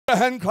A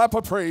hand clap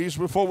of praise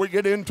before we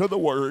get into the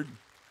Word.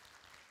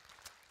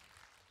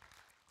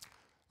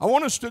 I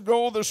want us to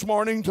go this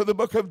morning to the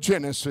book of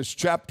Genesis,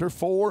 chapter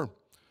 4.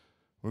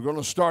 We're going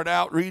to start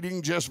out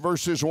reading just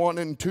verses 1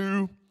 and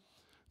 2.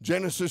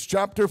 Genesis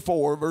chapter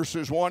 4,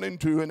 verses 1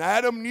 and 2. And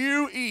Adam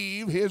knew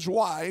Eve, his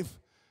wife,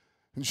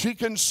 and she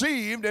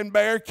conceived and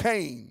bare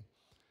Cain.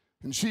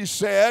 And she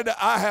said,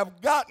 I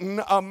have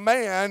gotten a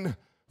man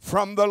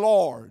from the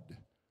Lord.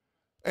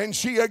 And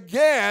she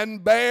again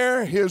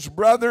bare his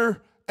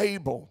brother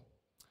Abel.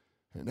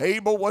 And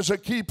Abel was a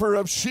keeper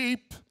of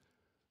sheep,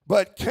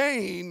 but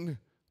Cain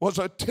was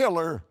a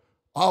tiller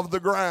of the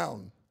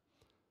ground.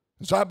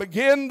 As I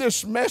begin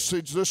this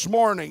message this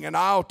morning, and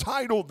I'll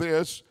title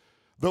this,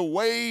 The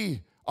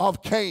Way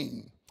of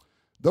Cain.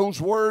 Those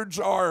words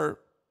are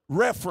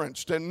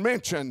referenced and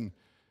mentioned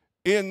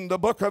in the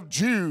book of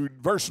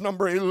Jude, verse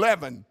number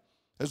 11,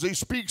 as he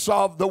speaks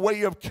of the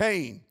way of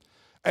Cain.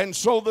 And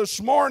so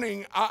this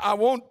morning, I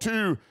want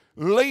to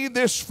lay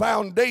this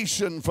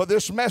foundation for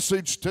this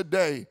message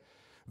today,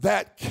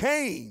 that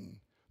Cain,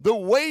 the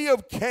way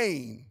of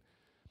Cain,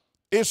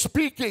 is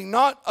speaking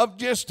not of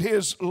just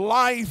his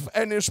life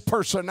and his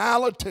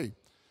personality,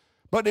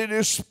 but it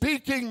is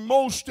speaking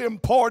most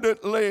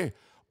importantly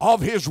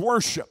of his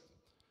worship.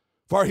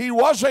 For he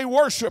was a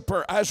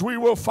worshiper, as we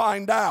will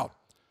find out.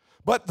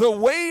 But the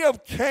way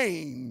of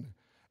Cain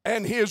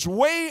and his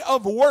way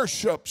of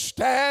worship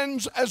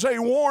stands as a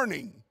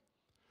warning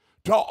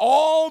to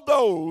all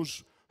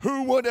those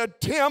who would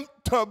attempt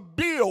to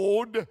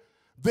build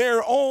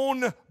their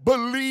own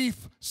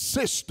belief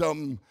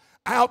system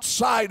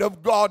outside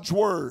of God's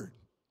Word.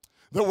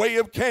 The way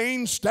of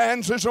Cain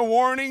stands as a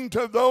warning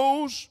to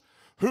those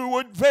who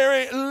would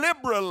very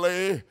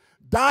liberally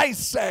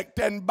dissect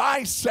and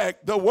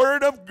bisect the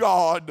Word of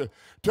God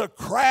to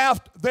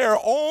craft their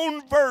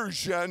own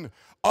version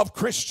of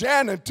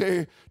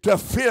Christianity to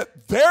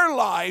fit their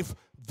life,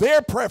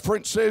 their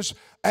preferences,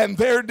 and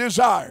their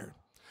desire.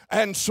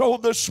 And so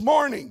this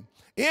morning,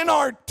 in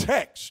our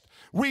text,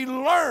 we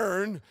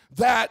learn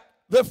that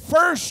the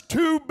first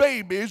two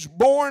babies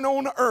born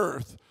on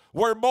earth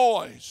were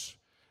boys.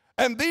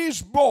 And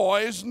these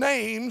boys'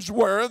 names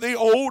were, the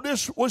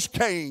oldest was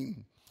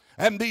Cain,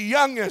 and the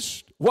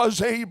youngest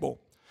was Abel.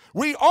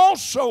 We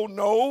also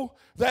know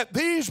that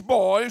these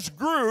boys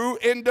grew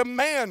into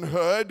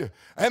manhood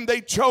and they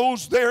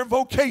chose their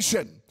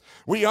vocation.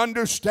 We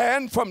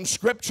understand from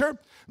Scripture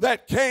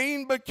that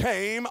Cain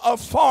became a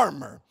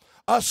farmer,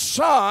 a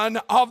son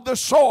of the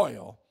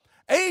soil.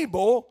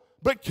 Abel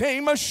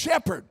became a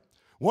shepherd,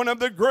 one of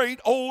the great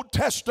Old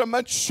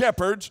Testament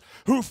shepherds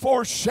who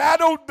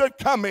foreshadowed the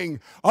coming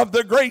of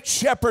the great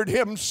shepherd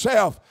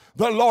himself,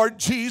 the Lord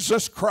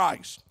Jesus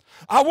Christ.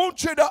 I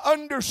want you to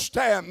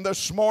understand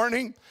this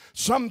morning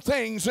some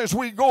things as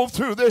we go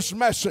through this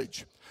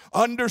message.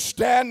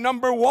 Understand,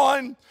 number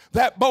one,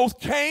 that both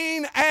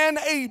Cain and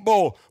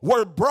Abel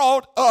were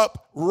brought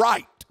up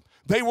right.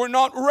 They were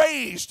not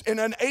raised in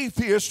an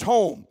atheist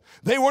home.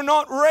 They were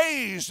not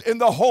raised in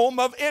the home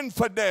of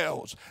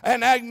infidels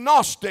and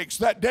agnostics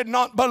that did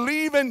not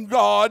believe in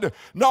God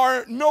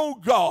nor know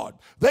God.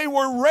 They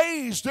were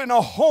raised in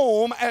a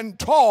home and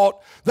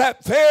taught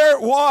that there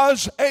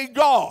was a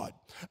God,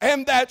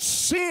 and that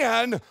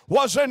sin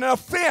was an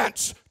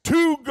offense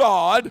to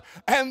God,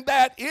 and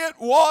that it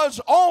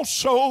was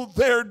also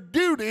their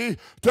duty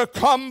to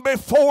come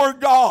before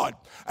God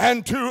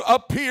and to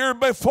appear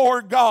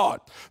before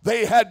God.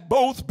 They had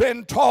both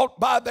been taught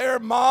by their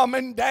mom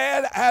and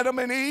dad, Adam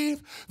and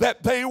Eve,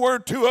 that they were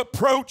to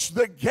approach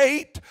the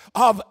gate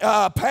of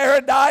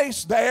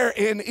paradise there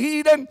in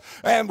Eden,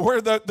 and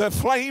where the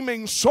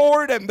flaming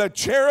sword and the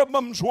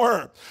cherubims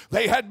were.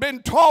 They had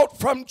been taught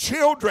from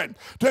children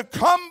to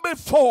come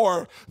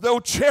before the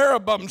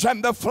cherubims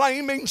and the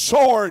flaming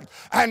sword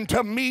and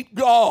to meet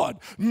God.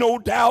 No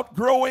doubt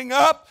growing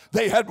up,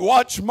 they had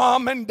watched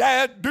mom and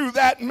dad do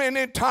that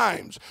many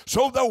times.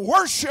 So the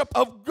worship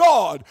of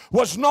God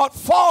was not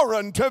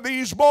foreign to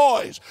these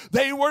boys.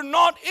 They were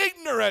not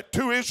ignorant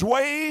to His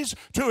ways,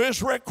 to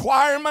His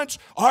requirements,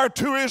 or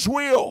to His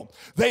will.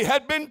 They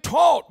had been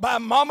taught by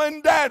mom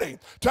and daddy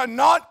to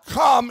not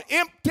come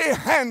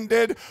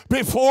empty-handed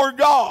before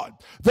God.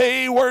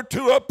 They were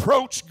to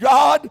approach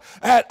God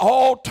at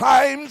all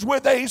times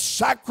with a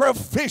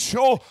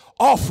sacrificial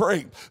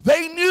offering.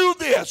 They knew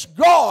this.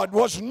 God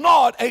was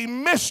not a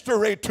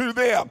mystery to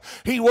them.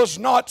 He was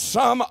not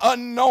some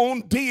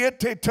unknown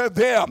deity to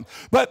them,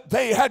 but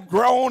they had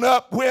grown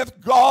up with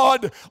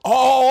God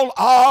all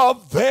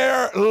of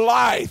their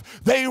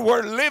life. They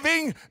were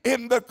living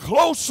in the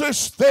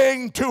closest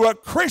thing to a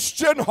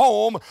Christian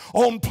home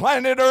on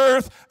planet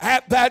Earth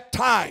at that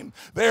time.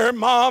 Their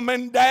mom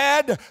and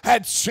dad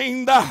had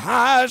seen the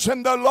highs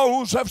and the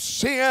lows of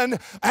sin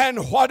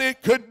and what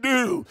it could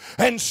do.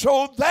 And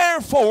so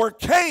therefore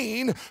for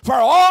Cain, for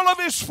all of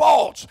his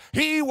faults,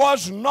 he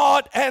was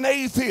not an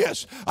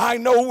atheist. I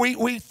know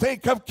we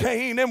think of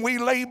Cain and we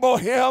label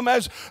him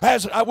as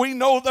we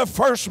know the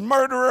first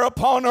murderer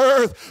upon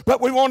earth,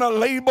 but we want to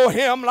label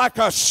him like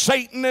a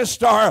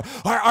Satanist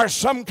or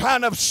some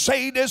kind of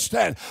sadist,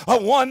 and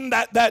a one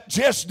that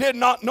just did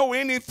not know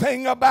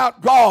anything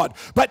about God.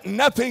 But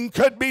nothing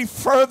could be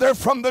further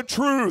from the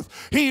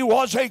truth. He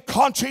was a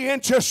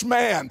conscientious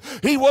man.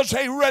 He was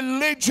a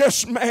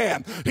religious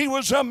man. He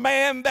was a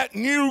man that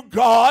knew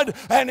God,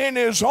 and in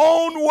his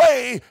own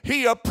way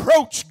he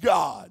approached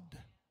God.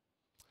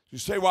 You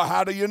say, well,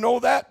 how do you know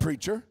that,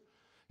 preacher?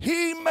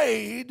 He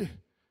made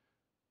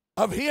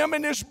of him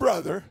and his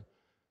brother,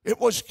 it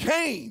was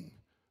Cain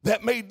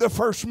that made the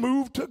first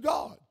move to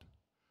God.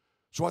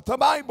 That's what the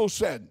Bible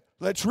said.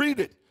 Let's read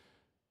it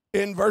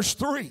in verse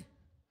 3.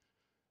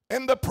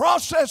 In the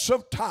process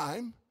of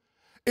time,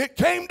 it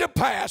came to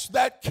pass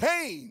that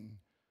Cain,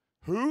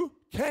 who?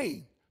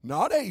 Cain,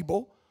 not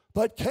Abel,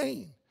 but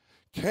Cain.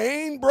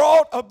 Cain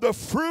brought of the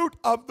fruit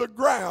of the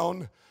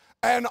ground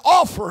an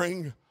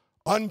offering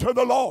unto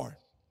the Lord.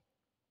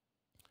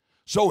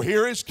 So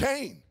here is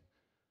Cain.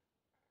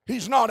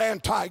 He's not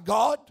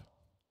anti-God.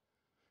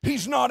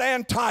 He's not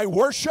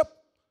anti-worship.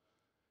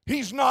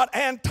 He's not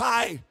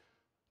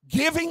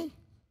anti-giving.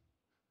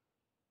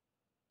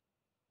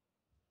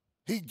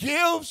 He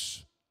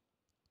gives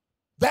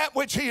that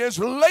which he has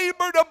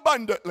labored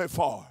abundantly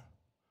for.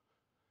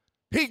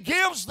 He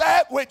gives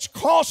that which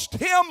cost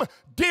him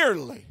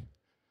dearly.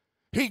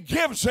 He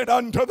gives it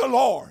unto the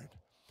Lord.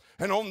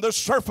 And on the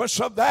surface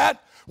of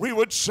that, we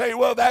would say,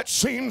 well, that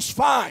seems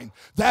fine.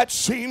 That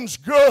seems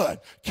good.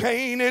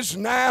 Cain is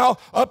now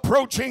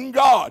approaching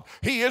God.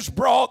 He has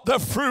brought the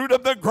fruit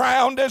of the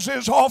ground as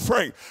his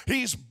offering.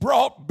 He's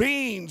brought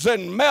beans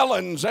and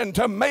melons and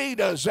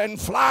tomatoes and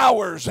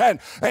flowers. And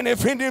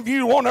if any of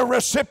you want to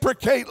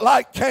reciprocate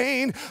like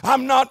Cain,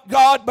 I'm not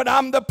God, but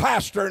I'm the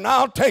pastor, and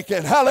I'll take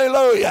it.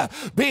 Hallelujah.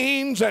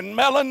 Beans and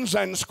melons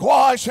and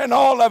squash and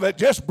all of it.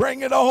 Just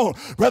bring it on.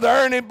 Brother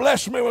Ernie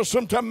blessed me with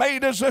some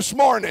tomatoes this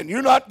morning.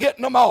 You're not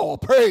getting them all.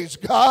 Praise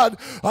God.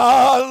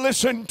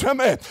 Listen to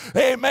me.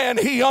 Amen.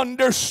 He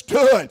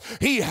understood.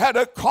 He had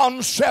a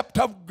concept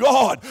of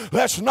God.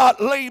 Let's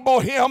not label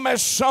him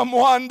as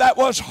someone that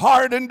was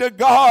hardened to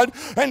God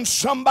and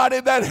somebody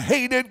that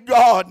hated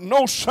God.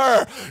 No,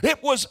 sir.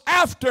 It was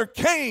after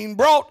Cain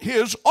brought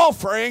his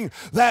offering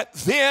that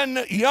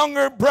then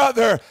younger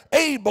brother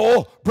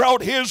Abel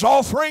brought his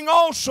offering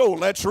also.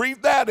 Let's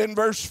read that in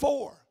verse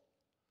 4.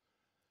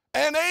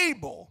 And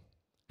Abel,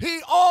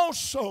 he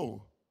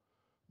also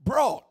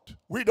brought,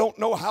 we don't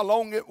know how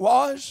long it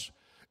was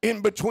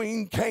in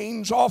between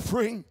Cain's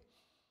offering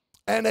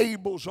and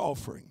Abel's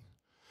offering.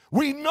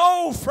 We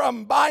know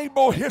from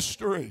Bible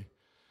history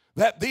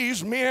that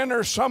these men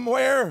are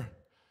somewhere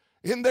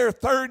in their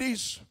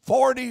 30s,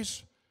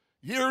 40s,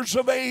 years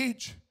of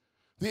age,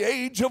 the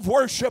age of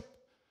worship,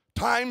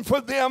 time for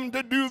them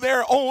to do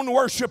their own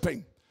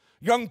worshiping.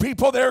 Young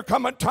people, there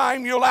come a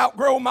time you'll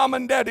outgrow mom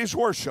and daddy's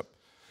worship.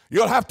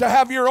 You'll have to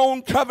have your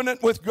own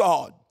covenant with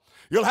God.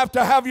 You'll have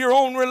to have your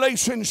own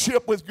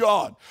relationship with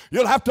God.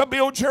 You'll have to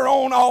build your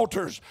own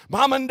altars.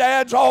 Mom and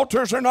dad's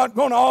altars are not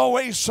going to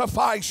always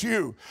suffice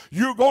you.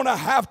 You're going to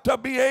have to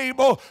be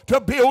able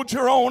to build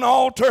your own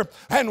altar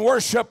and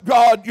worship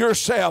God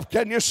yourself.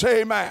 Can you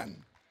say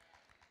amen?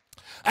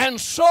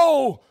 And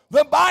so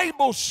the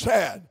Bible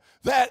said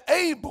that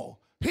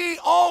Abel, he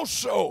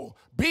also,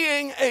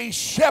 being a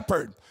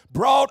shepherd,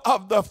 brought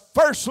of the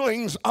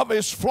firstlings of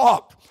his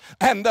flock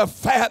and the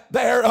fat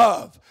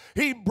thereof.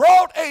 He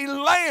brought a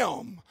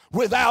lamb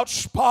without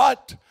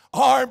spot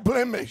or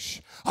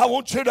blemish. I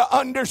want you to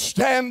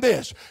understand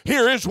this.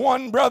 Here is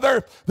one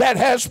brother that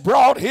has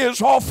brought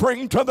his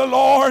offering to the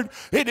Lord.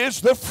 It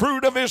is the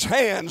fruit of his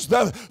hands,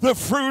 the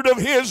fruit of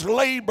his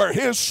labor,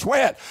 his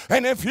sweat.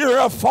 And if you're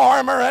a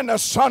farmer and a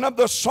son of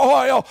the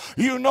soil,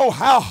 you know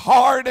how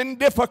hard and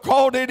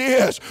difficult it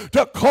is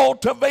to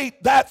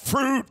cultivate that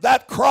fruit,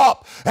 that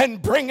crop,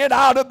 and bring it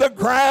out of the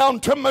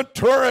ground to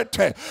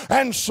maturity.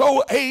 And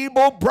so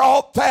Abel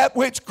brought that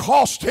which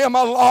cost him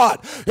a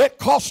lot. It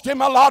cost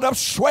him a lot of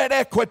sweat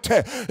equity.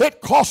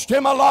 It cost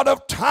him a lot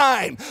of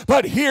time.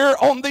 But here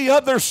on the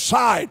other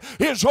side,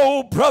 his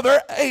old brother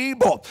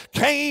Abel,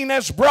 Cain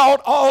has brought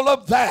all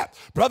of that.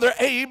 Brother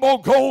Abel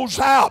goes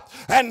out,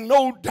 and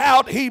no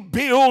doubt he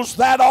builds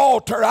that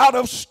altar out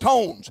of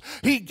stones.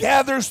 He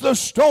gathers the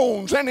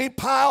stones and he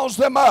piles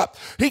them up.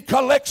 He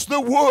collects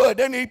the wood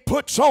and he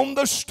puts on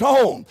the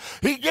stone.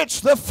 He gets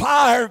the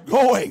fire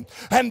going,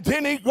 and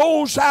then he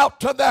goes out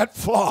to that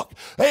flock.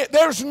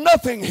 There's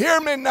nothing, hear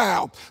me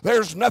now,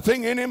 there's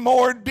nothing any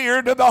more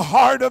dear to the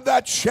heart of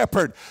that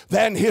shepherd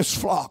than his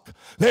flock.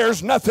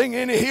 There's nothing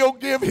in it. He'll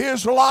give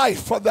his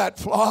life for that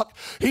flock.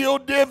 He'll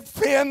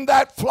defend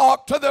that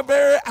flock to the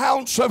very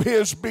ounce of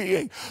his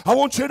being. I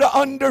want you to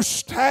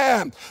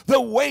understand the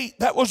weight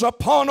that was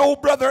upon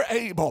old brother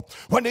Abel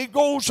when he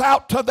goes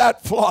out to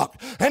that flock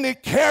and he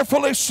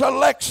carefully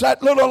selects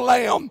that little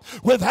lamb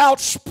without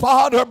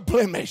spot or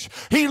blemish.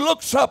 He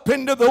looks up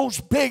into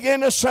those big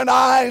innocent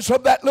eyes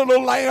of that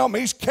little lamb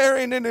he's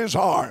carrying in his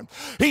arm.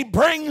 He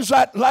brings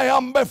that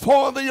lamb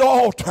before the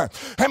altar,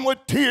 and with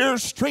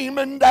tears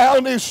streaming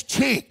down his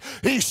cheek,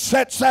 he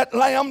sets that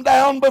lamb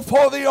down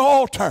before the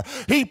altar.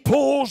 He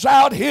pulls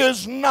out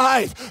his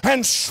knife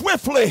and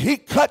swiftly he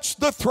cuts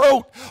the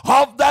throat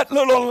of that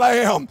little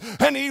lamb,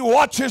 and he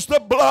watches the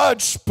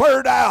blood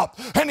spurt out,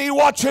 and he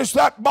watches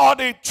that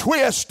body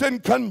twist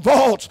and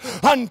convulse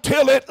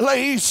until it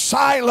lays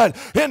silent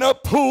in a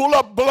pool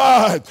of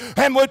blood.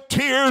 And with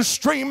tears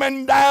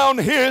streaming down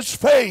his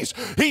face,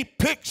 he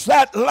picks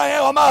that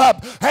lamb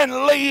up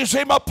and lays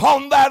him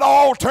upon that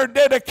altar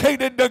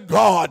dedicated to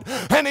God,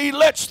 and he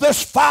lets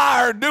this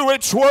fire do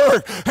its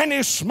work, and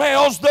he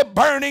smells the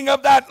burning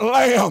of that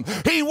lamb.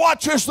 He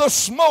watches the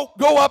smoke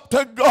go up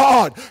to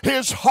God.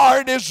 His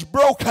heart is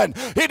broken.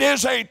 It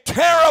is a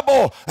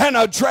terrible and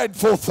a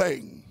dreadful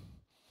thing.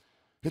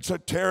 It's a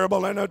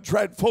terrible and a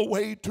dreadful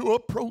way to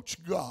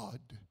approach God.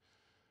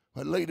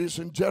 But ladies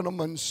and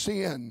gentlemen,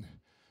 sin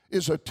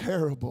is a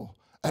terrible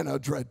and a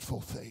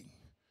dreadful thing.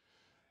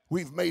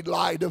 We've made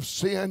light of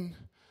sin.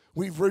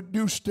 We've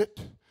reduced it.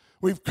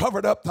 We've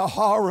covered up the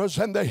horrors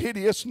and the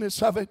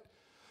hideousness of it.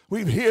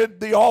 We've hid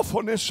the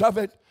awfulness of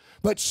it.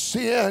 But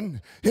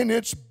sin in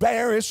its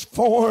barest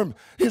form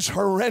is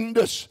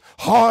horrendous,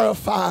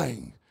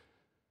 horrifying,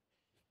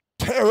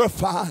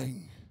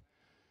 terrifying,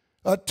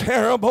 a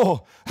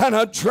terrible and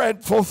a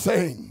dreadful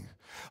thing.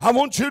 I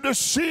want you to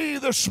see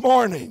this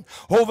morning,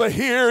 over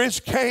here is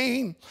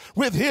Cain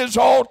with his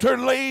altar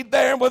laid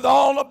there with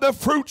all of the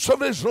fruits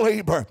of his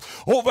labor.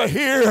 Over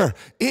here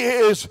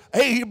is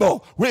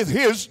Abel with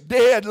his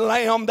dead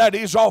lamb that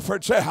he's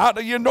offered. Say, how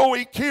do you know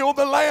he killed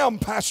the lamb,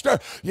 Pastor?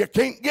 You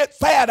can't get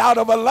fat out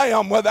of a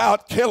lamb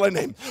without killing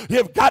him.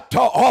 You've got to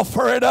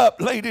offer it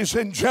up, ladies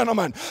and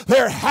gentlemen.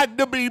 There had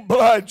to be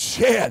blood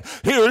shed.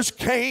 Here's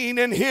Cain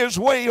in his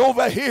way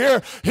over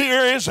here.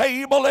 Here is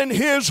Abel in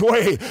his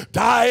way.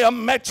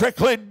 Diametrically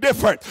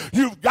different.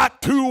 You've got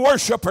two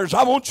worshipers.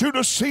 I want you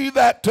to see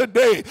that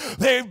today.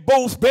 They've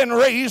both been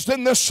raised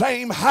in the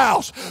same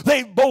house.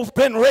 They've both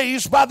been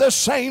raised by the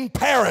same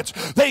parents.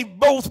 They've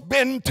both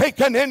been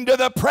taken into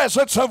the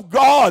presence of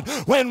God.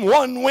 When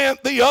one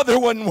went, the other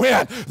one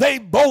went.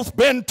 They've both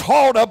been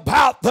taught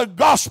about the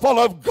gospel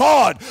of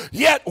God.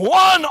 Yet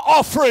one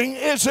offering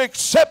is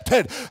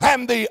accepted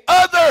and the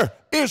other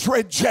is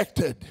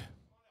rejected.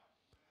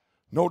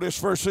 Notice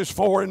verses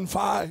 4 and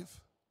 5.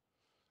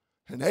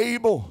 And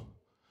Abel,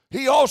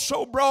 he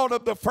also brought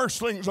of the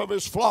firstlings of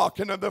his flock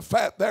and of the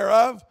fat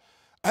thereof.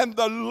 And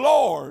the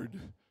Lord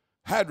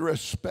had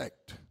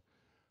respect,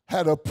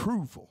 had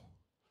approval.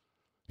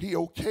 He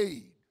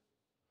okayed.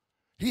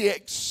 He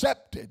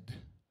accepted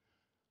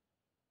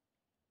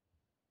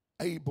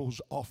Abel's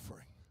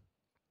offering.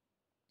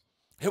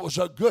 It was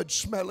a good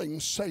smelling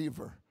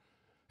savor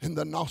in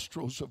the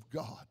nostrils of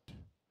God.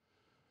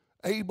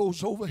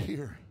 Abel's over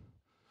here,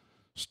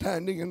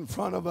 standing in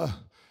front of a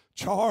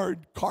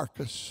charred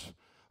carcass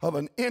of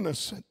an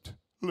innocent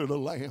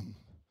little lamb.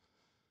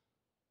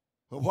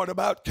 But what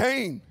about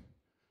Cain?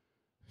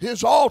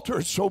 His altar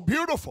is so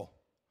beautiful.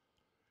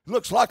 It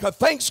looks like a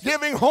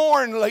Thanksgiving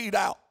horn laid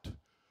out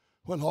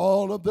with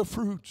all of the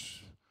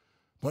fruits.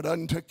 But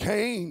unto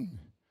Cain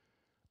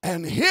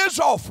and his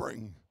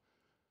offering,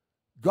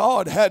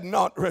 God had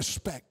not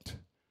respect.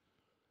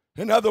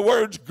 In other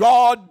words,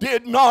 God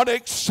did not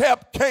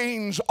accept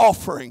Cain's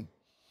offering.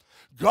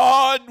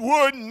 God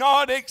would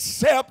not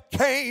accept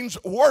Cain's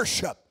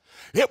worship.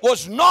 It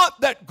was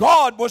not that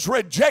God was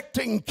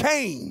rejecting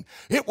Cain.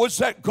 It was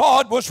that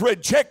God was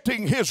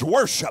rejecting his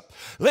worship.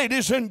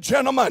 Ladies and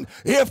gentlemen,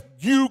 if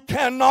you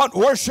cannot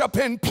worship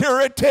in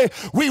purity,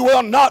 we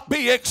will not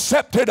be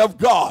accepted of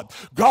God.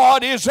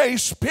 God is a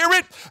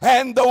spirit,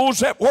 and those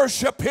that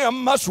worship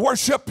him must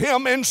worship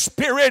him in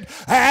spirit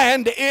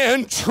and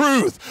in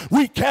truth.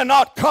 We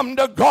cannot come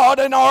to God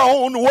in our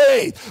own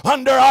way,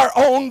 under our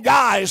own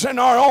guise and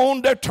our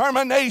own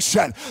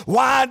determination.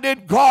 Why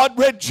did God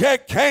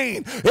reject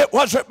Cain? It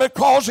wasn't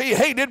because he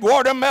hated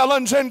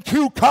watermelons and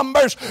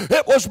cucumbers.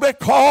 It was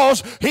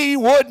because he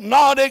would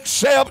not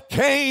accept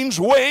Cain's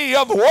way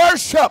of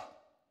worship.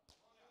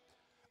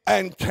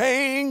 And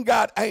Cain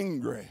got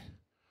angry,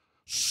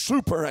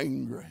 super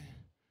angry.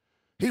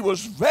 He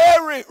was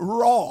very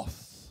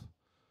wroth,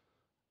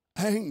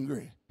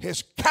 angry.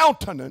 His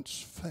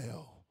countenance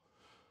fell.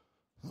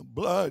 The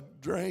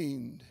blood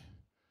drained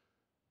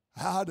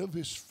out of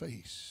his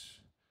face.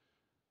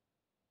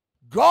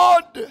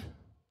 God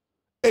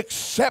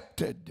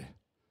accepted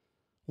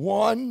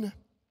one.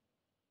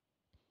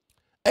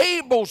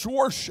 Abel's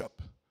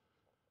worship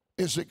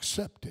is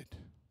accepted.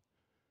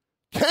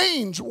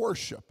 Cain's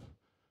worship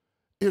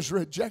is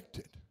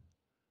rejected.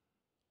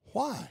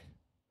 Why?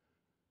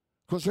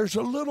 Because there's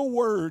a little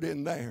word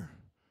in there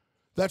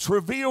that's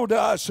revealed to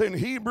us in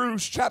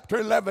Hebrews chapter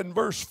 11,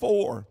 verse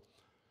 4,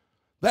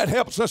 that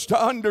helps us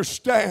to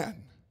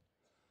understand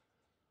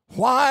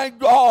why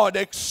God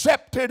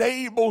accepted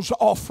Abel's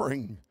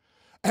offering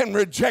and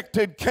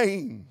rejected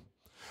Cain.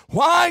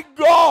 Why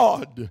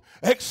God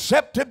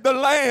accepted the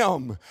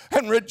lamb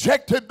and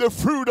rejected the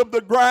fruit of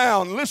the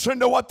ground. Listen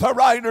to what the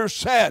writer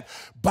said.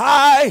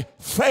 By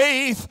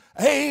faith,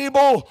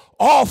 Abel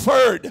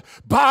offered.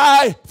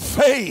 By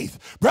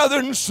faith. Brother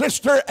and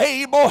sister,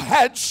 Abel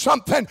had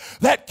something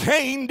that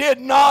Cain did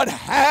not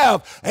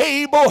have.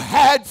 Abel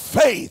had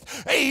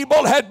faith.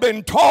 Abel had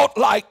been taught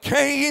like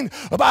Cain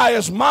by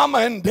his mama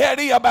and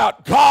daddy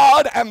about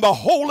God and the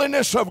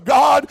holiness of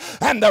God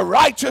and the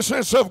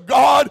righteousness of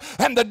God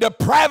and the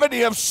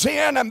depravity of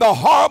sin and the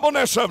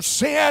horribleness of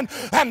sin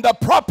and the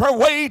proper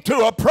way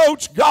to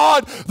approach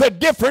God. The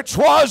difference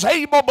was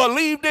Abel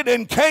believed it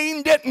and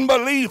Cain didn't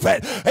believe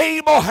it.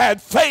 Abel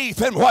had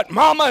faith in what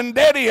mama and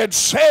daddy had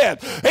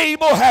said.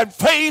 Abel had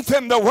faith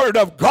in the word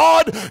of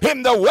God,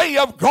 in the way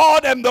of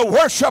God and the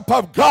worship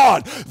of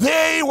God.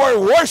 They were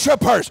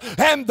worshipers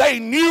and they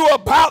knew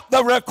about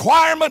the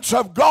requirements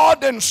of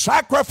God and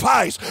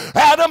sacrifice.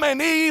 Adam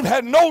and Eve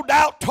had no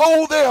doubt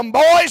told them,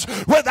 boys,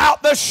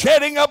 without the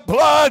shedding of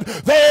blood,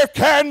 there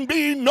can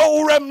be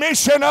no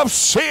remission of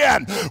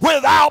sin.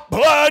 Without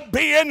blood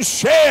being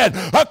shed,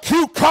 a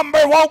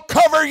cucumber won't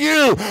cover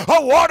you.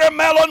 A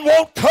watermelon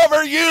won't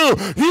cover you.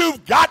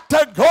 You've got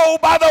to go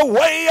by the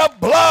way of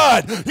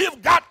blood.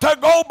 You've got to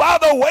go by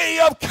the way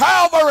of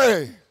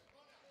Calvary.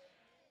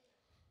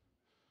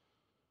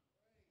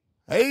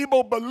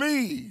 Abel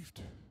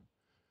believed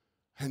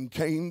and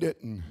Cain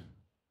didn't.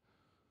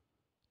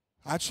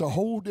 That's the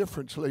whole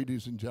difference,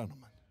 ladies and gentlemen.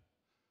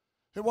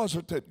 It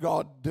wasn't that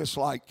God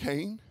disliked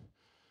Cain.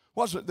 It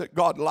wasn't that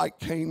God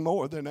liked Cain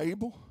more than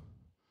Abel.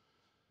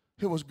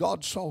 It was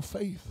God saw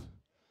faith.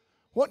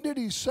 What did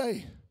he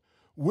say?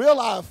 Will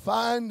I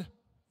find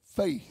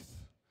faith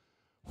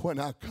when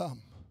I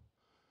come?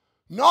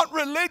 Not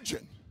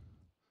religion,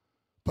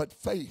 but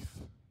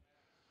faith.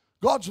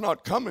 God's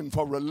not coming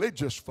for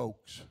religious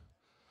folks.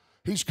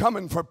 He's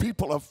coming for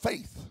people of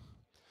faith.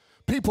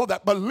 People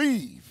that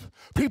believe,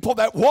 people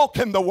that walk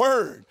in the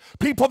Word,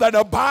 people that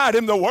abide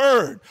in the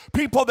Word,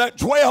 people that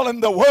dwell in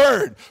the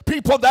Word,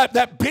 people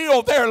that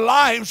build their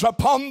lives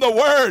upon the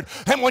Word.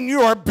 And when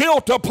you are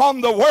built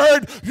upon the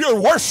Word, your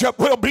worship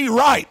will be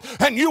right,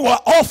 and you will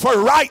offer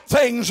right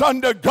things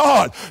unto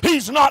God.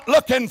 He's not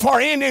looking for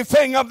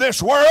anything of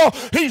this world.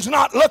 He's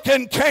not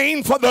looking,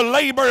 Cain, for the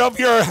labor of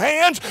your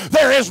hands.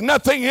 There is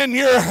nothing in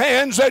your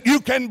hands that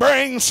you can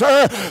bring,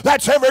 sir,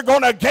 that's ever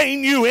going to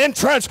gain you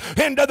entrance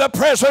into the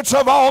presence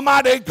of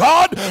Almighty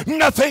God.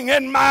 Nothing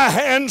in my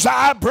hands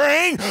I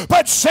bring,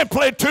 but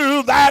simply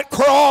to that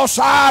cross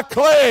I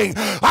cling.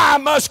 I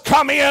must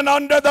come in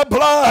under the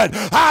blood.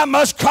 I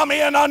must come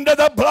in under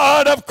the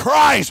blood of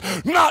Christ.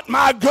 Not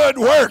my good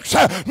works,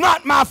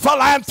 not my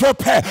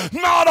philanthropy,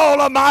 not all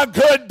of my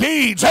good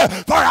deeds,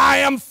 for I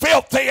am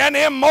filthy and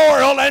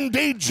immoral and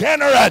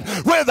degenerate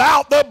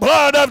without the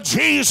blood of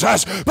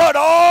Jesus. But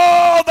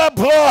all the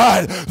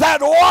blood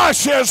that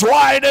washes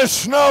white as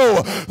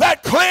snow,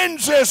 that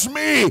cleanses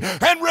me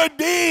and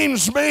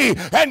redeems me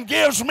and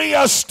gives me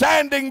a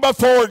standing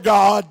before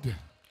God.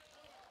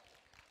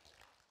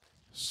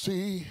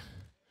 See,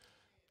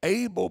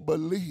 Abel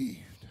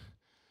believed.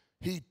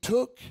 He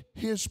took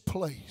his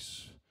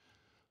place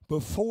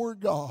before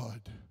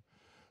God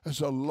as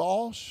a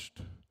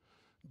lost,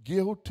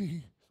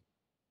 guilty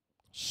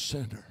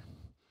sinner,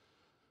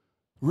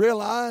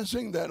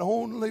 realizing that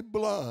only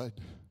blood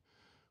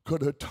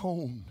could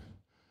atone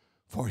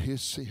for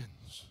his sins.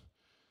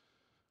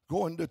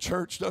 Going to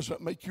church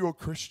doesn't make you a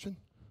Christian.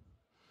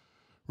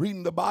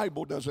 Reading the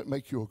Bible doesn't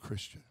make you a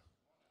Christian.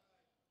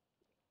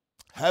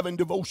 Having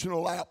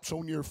devotional apps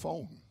on your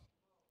phone,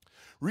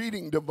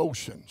 reading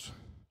devotions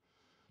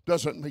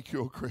doesn't make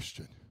you a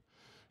Christian.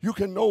 You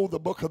can know the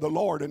book of the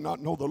Lord and not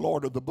know the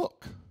Lord of the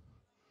book.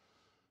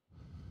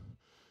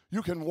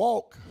 You can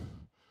walk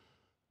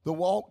the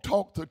walk,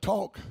 talk the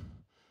talk.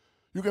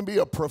 You can be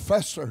a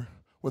professor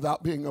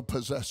without being a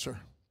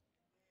possessor.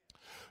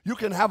 You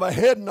can have a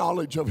head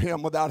knowledge of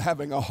Him without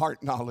having a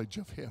heart knowledge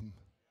of Him.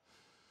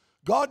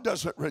 God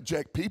doesn't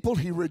reject people.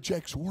 He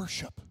rejects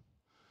worship.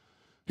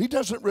 He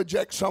doesn't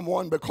reject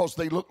someone because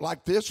they look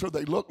like this or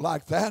they look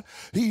like that.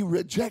 He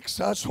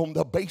rejects us on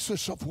the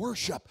basis of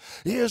worship.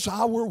 Is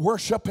our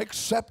worship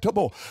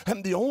acceptable?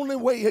 And the only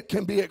way it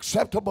can be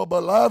acceptable,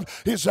 beloved,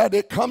 is that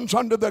it comes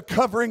under the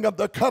covering of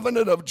the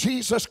covenant of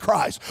Jesus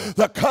Christ,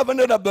 the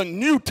covenant of the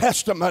New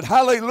Testament.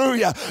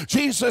 Hallelujah.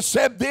 Jesus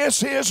said,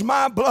 "This is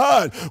my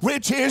blood,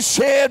 which is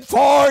shed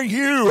for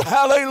you."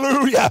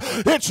 Hallelujah.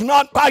 It's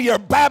not by your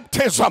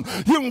baptism.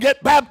 You can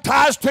get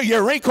baptized till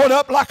you're wrinkled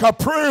up like a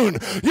prune.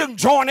 You can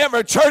join join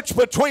every church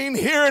between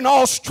here and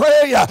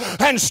Australia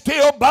and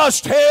still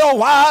bust hell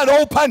wide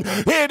open.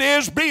 It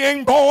is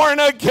being born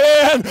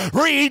again,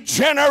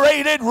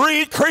 regenerated,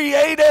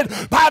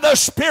 recreated by the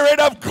Spirit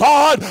of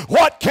God.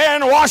 What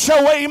can wash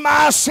away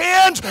my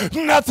sins?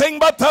 Nothing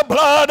but the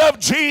blood of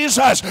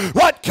Jesus.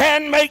 What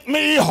can make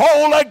me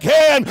whole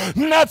again?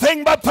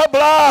 Nothing but the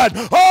blood.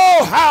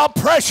 Oh, how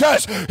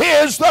precious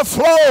is the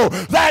flow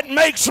that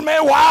makes me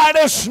white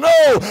as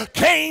snow.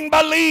 Cain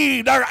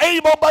believed, or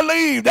Abel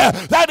believed,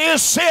 that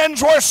his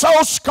sins were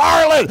so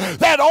scarlet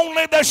that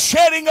only the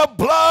shedding of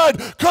blood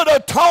could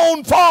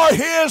atone for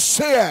his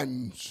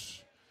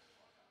sins.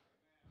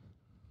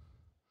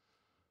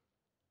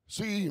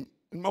 See,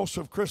 in most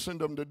of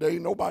Christendom today,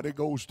 nobody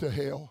goes to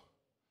hell.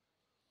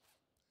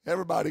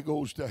 Everybody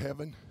goes to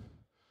heaven.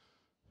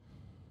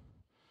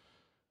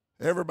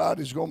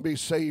 Everybody's going to be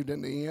saved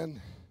in the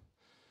end,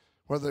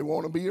 whether they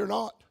want to be or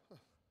not.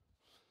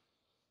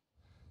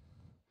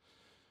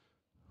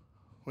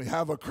 We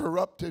have a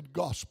corrupted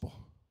gospel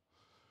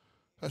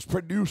that's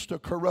produced a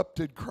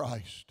corrupted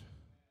Christ.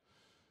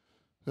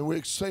 And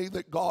we say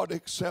that God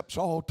accepts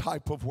all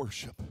type of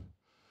worship.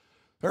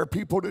 There are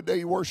people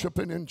today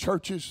worshiping in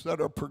churches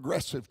that are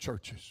progressive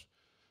churches.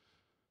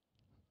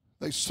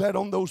 They sit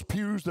on those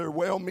pews, they're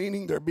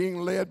well-meaning, they're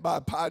being led by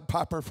a Pied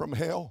Piper from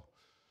hell.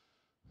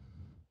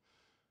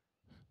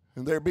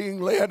 And they're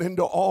being led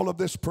into all of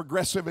this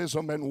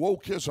progressivism and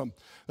wokeism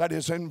that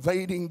is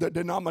invading the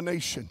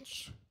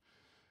denominations,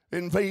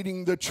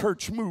 invading the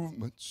church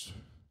movements.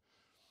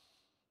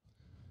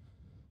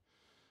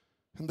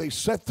 And they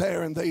sit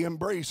there and they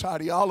embrace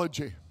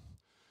ideology.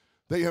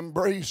 They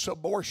embrace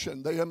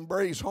abortion. They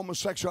embrace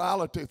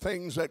homosexuality,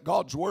 things that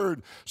God's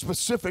word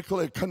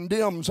specifically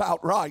condemns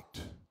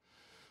outright.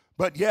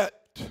 But yet,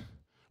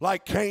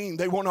 like Cain,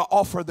 they want to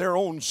offer their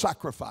own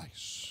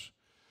sacrifice.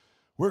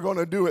 We're going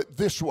to do it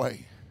this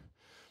way.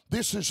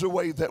 This is the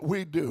way that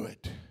we do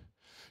it.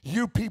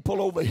 You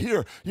people over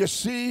here, you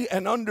see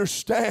and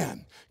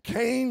understand,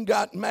 Cain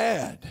got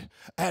mad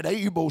at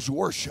Abel's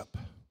worship.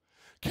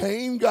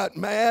 Cain got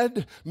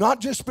mad not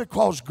just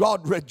because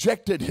God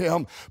rejected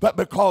him, but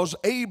because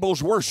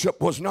Abel's worship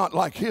was not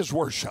like his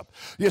worship.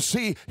 You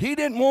see, he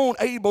didn't want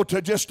Abel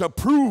to just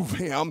approve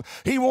him.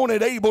 He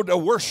wanted Abel to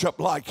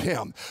worship like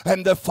him.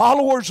 And the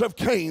followers of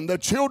Cain, the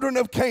children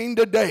of Cain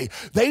today,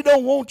 they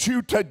don't want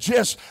you to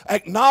just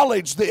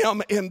acknowledge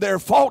them in their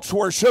false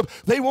worship.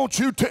 They want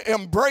you to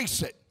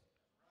embrace it.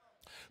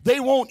 They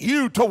want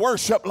you to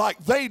worship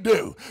like they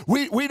do.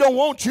 We don't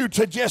want you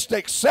to just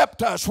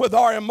accept us with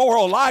our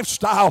immoral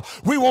lifestyle.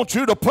 We want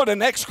you to put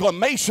an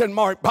exclamation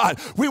mark by it.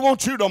 We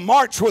want you to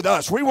march with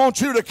us. We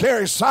want you to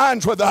carry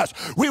signs with us.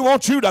 We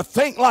want you to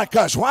think like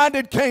us. Why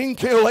did Cain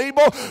kill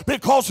Abel?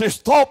 Because his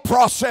thought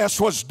process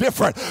was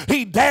different.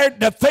 He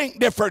dared to think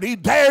different. He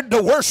dared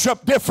to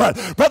worship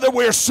different. Brother,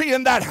 we're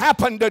seeing that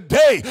happen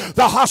today.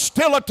 The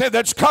hostility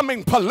that's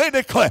coming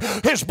politically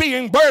is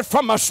being birthed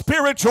from a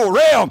spiritual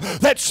realm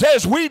that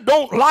says we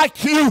don't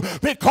like you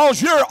because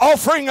you're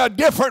offering a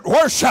different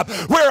worship.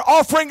 We're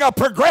offering a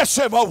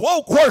progressive, a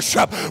woke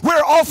worship.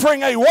 We're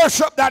offering a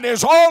worship that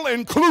is all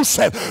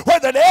inclusive, where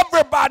that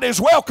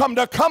everybody's welcome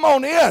to come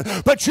on in.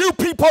 But you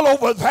people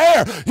over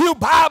there, you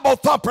Bible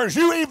thumpers,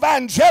 you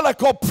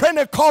evangelical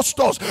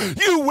Pentecostals,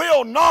 you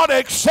will not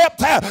accept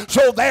that.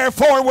 So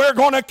therefore we're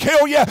going to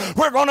kill you.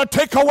 We're going to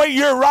take away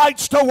your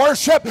rights to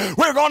worship.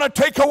 We're going to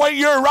take away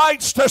your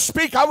rights to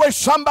speak. I wish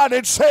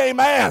somebody'd say,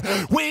 man,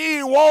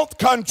 we want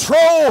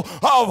control of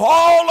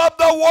all of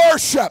the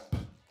worship.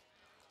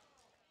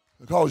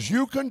 Because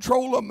you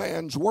control a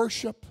man's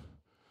worship,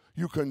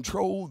 you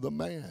control the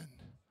man.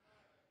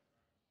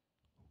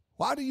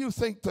 Why do you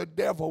think the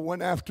devil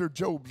went after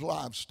Job's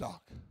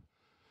livestock?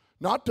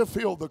 Not to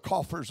fill the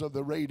coffers of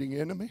the raiding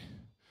enemy.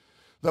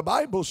 The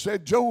Bible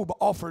said Job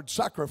offered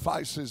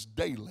sacrifices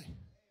daily.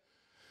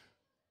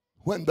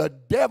 When the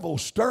devil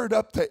stirred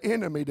up the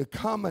enemy to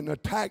come and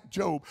attack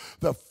Job,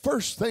 the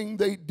first thing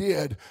they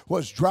did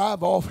was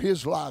drive off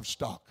his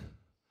livestock.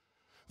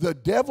 The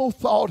devil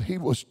thought he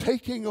was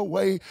taking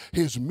away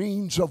his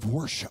means of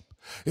worship.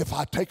 If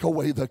I take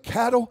away the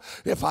cattle,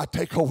 if I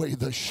take away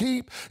the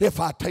sheep, if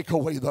I take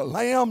away the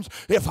lambs,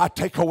 if I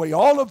take away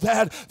all of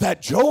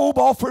that Job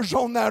offers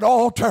on that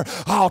altar,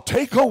 I'll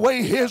take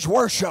away his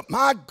worship.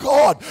 My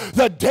God,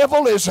 the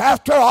devil is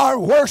after our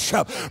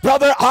worship.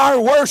 Brother,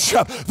 our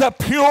worship, the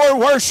pure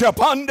worship,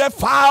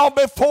 undefiled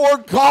before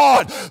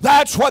God.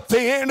 That's what the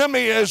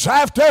enemy is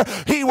after.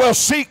 He will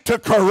seek to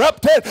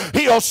corrupt it.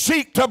 He'll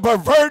seek to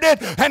pervert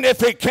it. And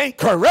if he can't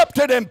corrupt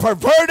it and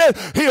pervert it,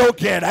 he'll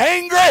get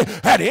angry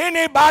at anybody.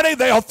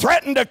 They'll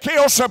threaten to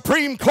kill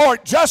Supreme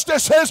Court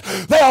justices.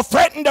 They'll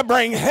threaten to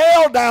bring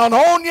hell down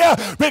on you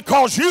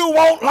because you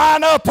won't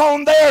line up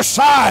on their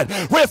side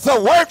with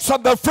the works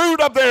of the fruit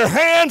of their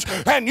hands,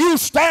 and you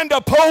stand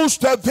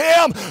opposed to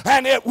them,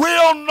 and it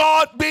will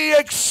not be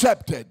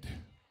accepted.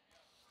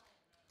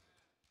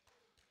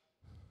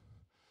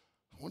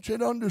 I want you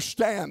to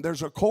understand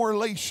there's a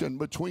correlation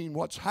between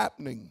what's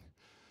happening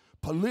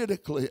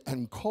politically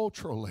and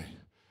culturally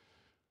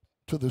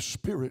to the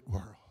spirit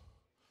world,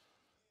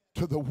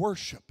 to the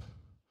worship.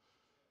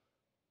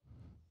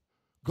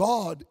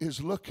 God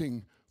is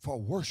looking for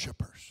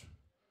worshipers.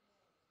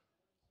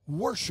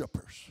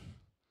 Worshipers.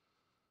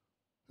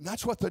 And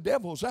that's what the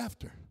devil's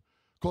after.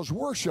 Because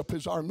worship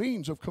is our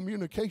means of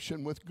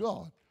communication with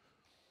God.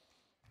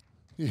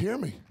 You hear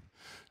me?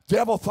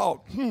 Devil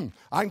thought,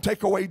 I can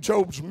take away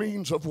Job's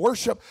means of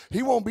worship.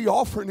 He won't be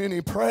offering any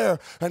prayer.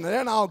 And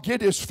then I'll get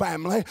his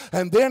family.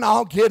 And then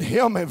I'll get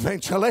him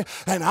eventually.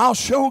 And I'll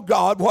show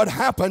God what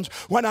happens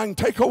when I can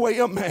take away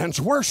a man's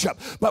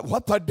worship. But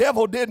what the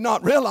devil did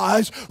not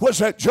realize was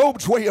that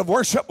Job's way of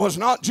worship was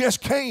not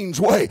just Cain's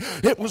way.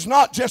 It was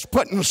not just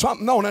putting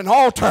something on an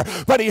altar.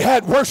 But he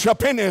had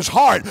worship in his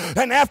heart.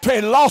 And after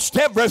he lost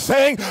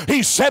everything,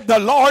 he said, the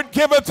Lord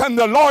giveth and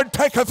the Lord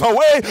taketh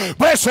away.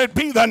 Blessed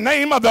be the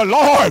name of the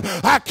Lord.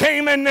 I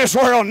came in this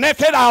world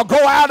naked. I'll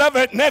go out of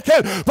it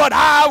naked, but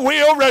I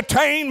will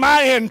retain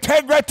my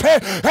integrity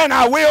and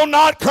I will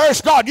not curse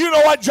God. You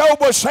know what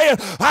Job was saying?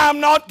 I'm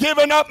not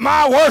giving up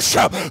my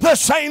worship. The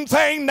same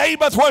thing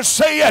Naboth was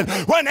saying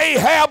when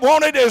Ahab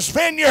wanted his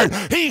vineyard.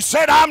 He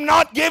said, I'm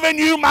not giving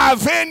you my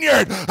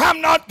vineyard.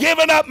 I'm not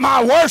giving up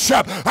my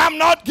worship. I'm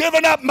not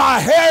giving up my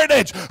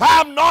heritage.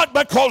 I'm not,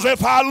 because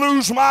if I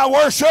lose my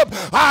worship,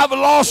 I've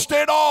lost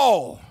it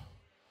all.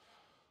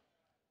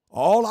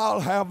 All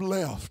I'll have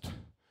left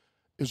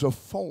is a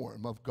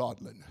form of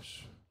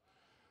godliness.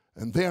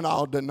 And then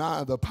I'll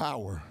deny the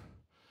power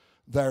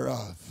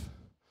thereof.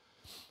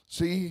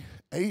 See,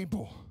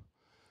 Abel,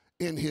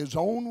 in his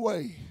own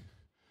way,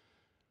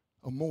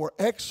 a more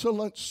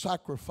excellent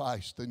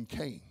sacrifice than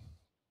Cain.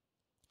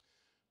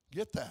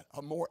 Get that?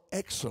 A more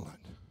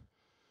excellent.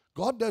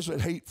 God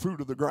doesn't hate fruit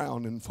of the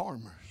ground and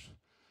farmers,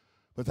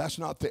 but that's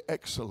not the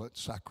excellent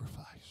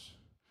sacrifice.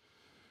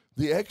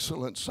 The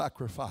excellent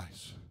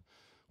sacrifice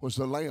was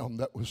the lamb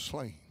that was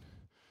slain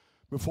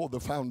before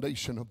the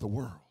foundation of the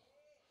world.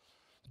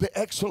 The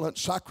excellent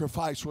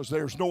sacrifice was,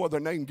 there's no other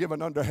name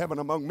given under heaven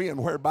among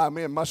men whereby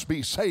men must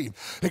be saved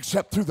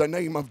except through the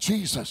name of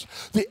Jesus.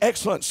 The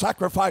excellent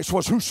sacrifice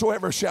was,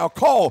 whosoever shall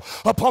call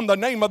upon the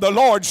name of the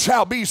Lord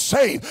shall be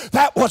saved.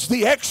 That was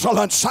the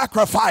excellent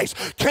sacrifice.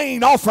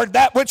 Cain offered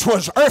that which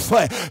was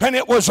earthly, and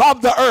it was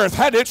of the earth,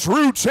 had its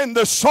roots in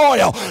the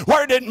soil.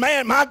 Where did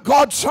man, my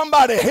God,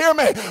 somebody hear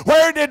me,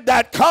 where did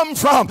that come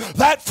from?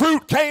 That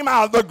fruit came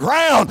out of the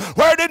ground.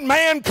 Where did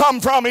man come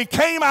from? He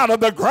came out of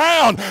the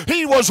ground.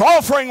 He was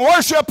offering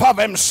worship of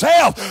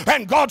himself,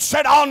 and God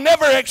said, I'll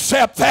never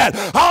accept that.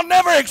 I'll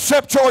never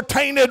accept your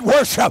tainted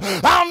worship.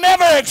 I'll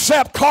never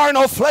accept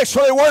carnal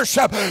fleshly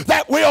worship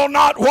that will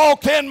not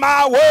walk in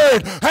my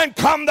word and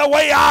come the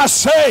way I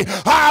say.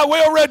 I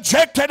will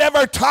reject it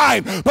every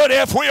time. But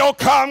if we'll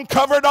come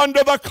covered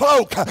under the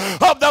cloak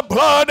of the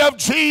blood of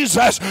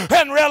Jesus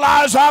and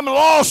realize I'm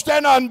lost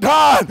and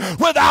undone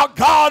without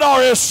God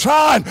or his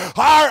Son,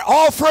 our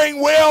offering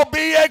will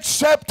be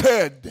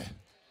accepted.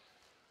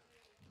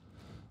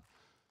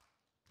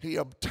 He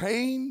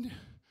obtained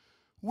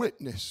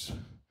witness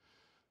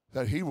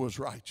that he was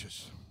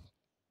righteous.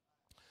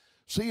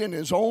 See, in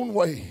his own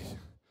way,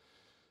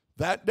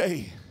 that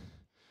day,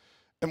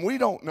 and we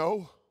don't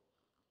know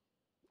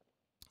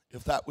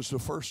if that was the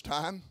first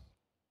time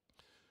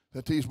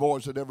that these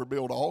boys had ever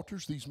built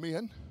altars, these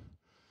men.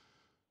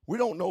 We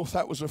don't know if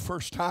that was the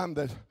first time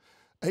that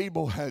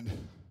Abel had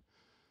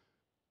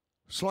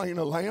slain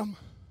a lamb.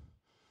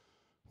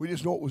 We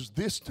just know it was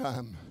this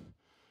time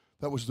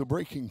that was the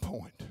breaking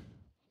point.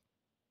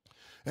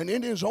 And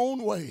in his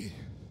own way,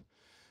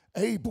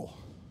 Abel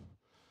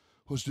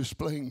was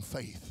displaying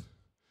faith.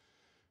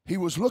 He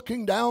was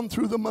looking down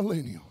through the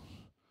millennials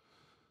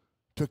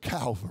to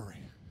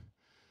Calvary,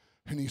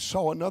 and he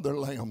saw another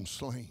lamb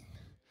slain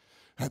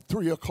at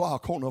 3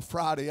 o'clock on a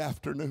Friday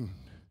afternoon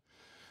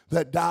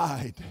that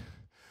died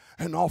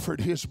and offered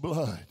his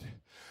blood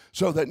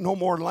so that no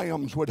more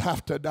lambs would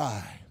have to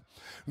die.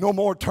 No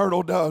more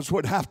turtle doves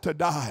would have to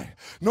die.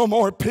 No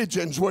more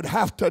pigeons would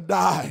have to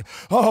die.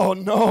 Oh,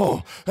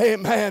 no.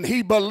 Amen.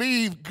 He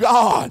believed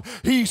God.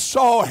 He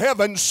saw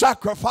heaven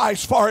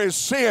sacrifice for his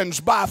sins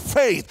by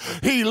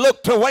faith. He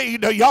looked away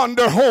to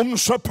yonder home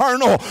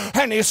supernal,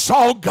 and he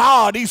saw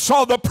God. He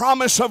saw the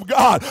promise of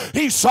God.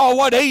 He saw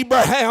what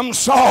Abraham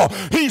saw.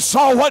 He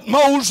saw what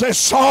Moses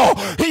saw.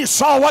 He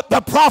saw what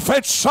the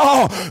prophets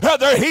saw.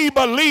 Whether he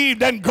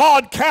believed and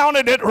God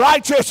counted it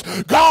righteous,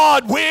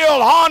 God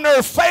will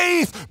honor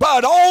faith,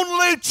 but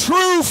only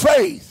true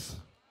faith.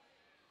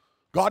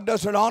 God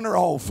doesn't honor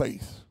all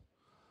faith.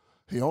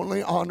 He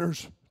only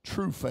honors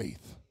true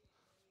faith.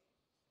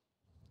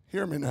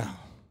 Hear me now.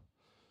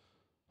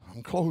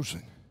 I'm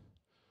closing.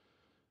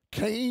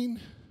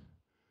 Cain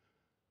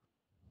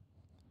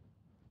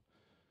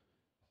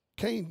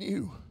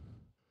knew.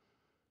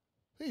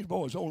 These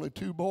boys, only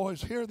 2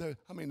 boys here.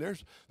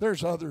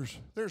 There's others.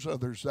 There's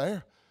others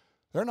there.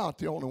 They're not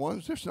the only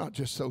ones. There's not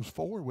just those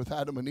 4 with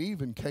Adam and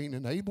Eve and Cain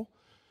and Abel.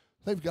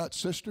 They've got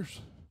sisters.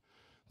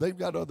 They've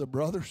got other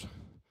brothers.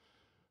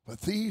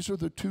 But these are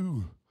the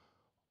 2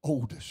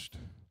 oldest.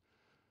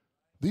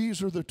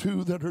 These are the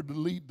 2 that are to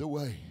lead the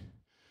way.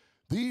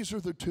 These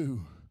are the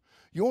 2.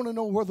 You want to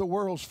know where the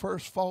world's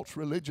first false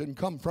religion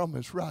come from?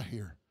 It's right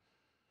here.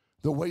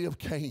 The way of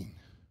Cain.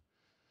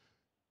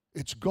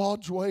 It's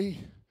God's way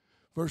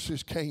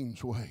versus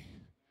Cain's way.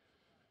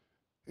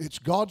 It's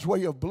God's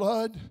way of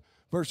blood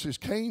versus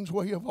Cain's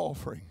way of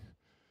offering.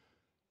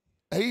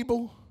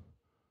 Abel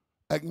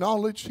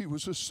acknowledged he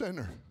was a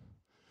sinner,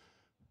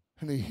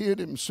 and he hid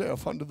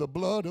himself under the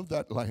blood of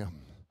that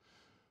lamb.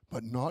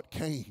 But not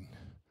Cain.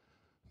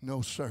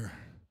 No, sir.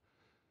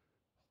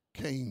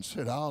 Cain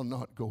said, I'll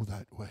not go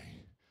that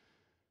way.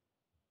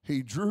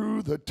 He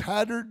drew the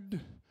tattered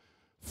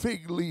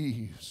fig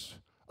leaves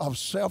of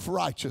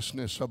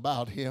self-righteousness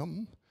about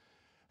him,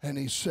 and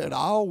he said,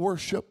 I'll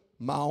worship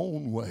my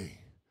own way.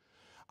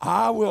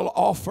 I will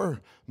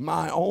offer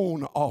my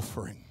own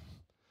offering.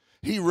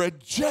 He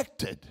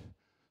rejected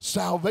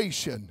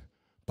salvation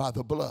by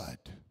the blood.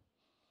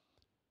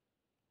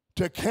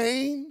 To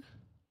Cain,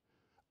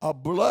 a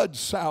blood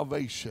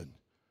salvation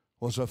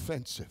was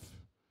offensive,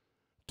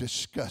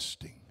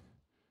 disgusting,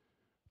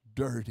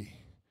 dirty,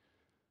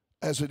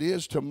 as it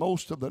is to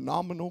most of the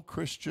nominal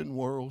Christian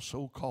world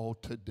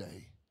so-called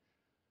today.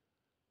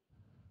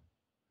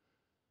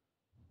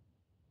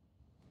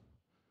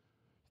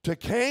 To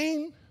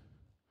Cain,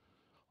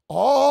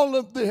 all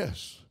of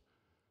this,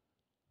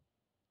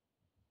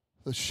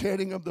 the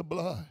shedding of the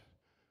blood,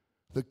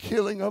 the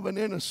killing of an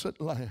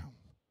innocent lamb,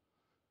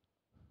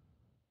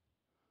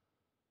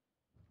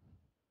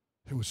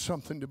 it was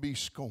something to be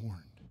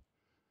scorned.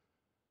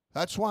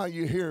 That's why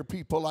you hear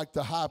people like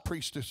the high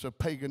priestess of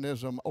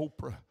paganism,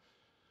 Oprah,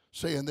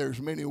 saying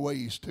there's many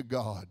ways to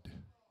God.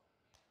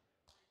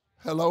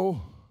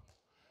 Hello?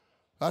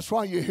 That's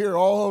why you hear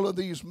all of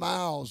these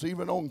mouths,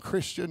 even on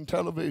Christian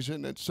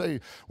television, that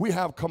say we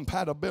have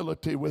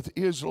compatibility with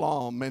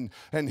Islam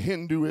and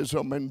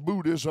Hinduism and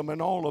Buddhism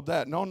and all of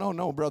that. No, no,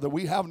 no, brother.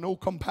 We have no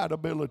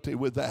compatibility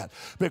with that,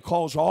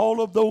 because all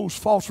of those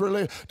false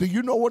religions. Do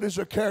you know what is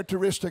a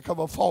characteristic of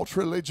a false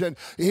religion?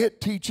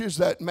 It teaches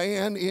that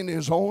man in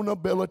his own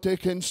ability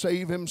can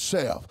save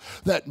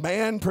himself, that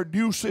man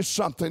produces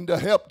something to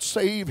help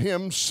save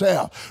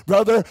himself.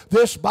 Brother,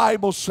 this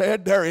Bible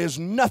said there is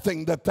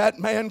nothing that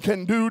man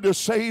can do to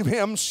save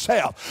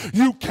himself.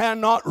 You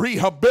cannot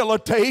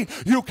rehabilitate.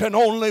 You can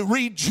only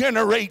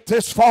regenerate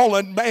this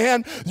fallen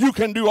man. You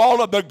can do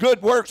all of the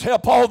good works,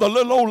 help all the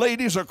little old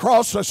ladies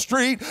across the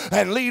street,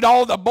 and lead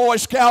all the Boy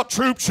Scout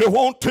troops you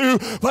want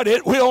to, but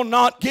it will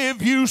not give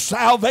you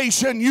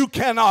salvation. You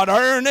cannot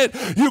earn it.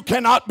 You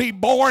cannot be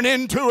born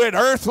into it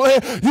earthly.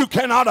 You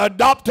cannot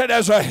adopt it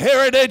as a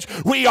heritage.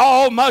 We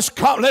all must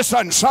come.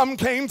 Listen, some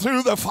came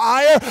through the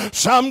fire,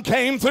 some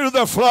came through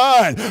the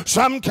flood,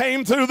 some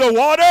came through the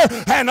water,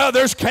 and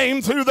others came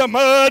through the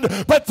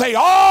mud, but they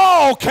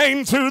all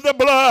came through the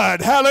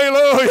blood.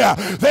 Hallelujah.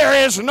 There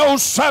is no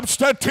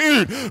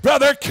substitute.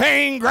 Brother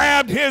Cain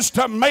grabbed his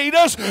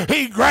tomatoes,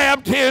 he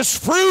grabbed his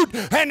fruit,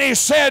 and he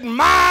said,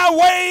 my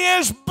way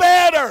is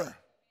better.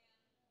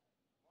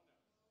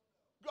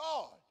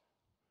 God,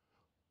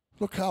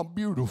 look how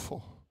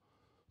beautiful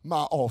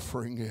my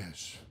offering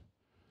is.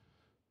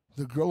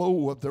 The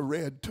glow of the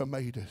red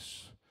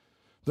tomatoes,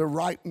 the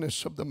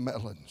ripeness of the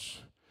melons,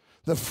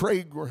 the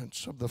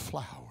fragrance of the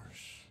flowers,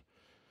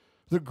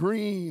 the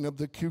green of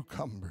the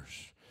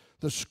cucumbers,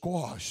 the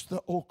squash,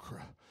 the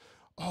okra,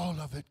 all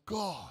of it.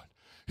 God,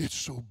 it's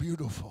so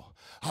beautiful.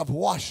 I've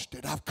washed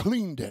it. I've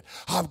cleaned it.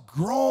 I've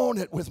grown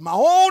it with my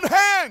own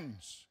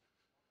hands.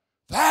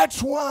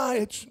 That's why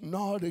it's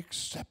not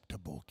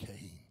acceptable,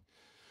 Cain.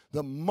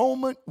 The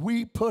moment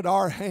we put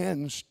our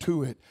hands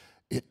to it,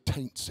 it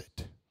taints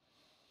it.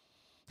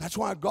 That's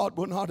why God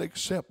will not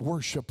accept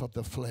worship of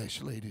the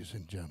flesh, ladies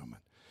and gentlemen.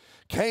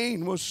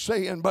 Cain was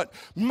saying, but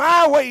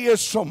my way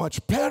is so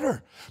much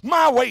better.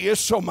 My way is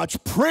so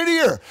much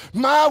prettier.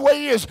 My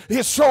way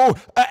is so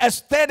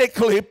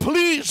aesthetically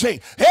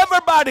pleasing.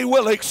 Everybody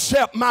will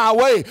accept my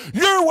way.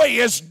 Your way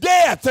is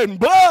death and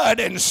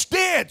blood and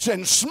stench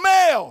and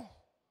smell.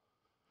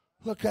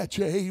 Look at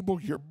you,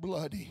 Abel, you're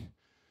bloody.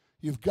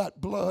 You've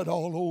got blood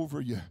all over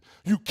you.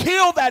 You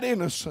killed that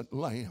innocent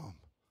lamb.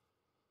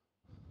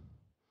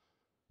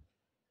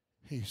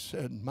 He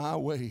said, my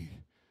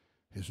way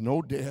is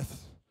no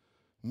death,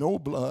 no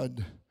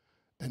blood,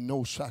 and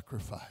no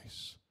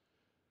sacrifice.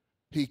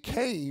 He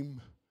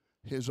came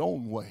his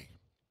own way.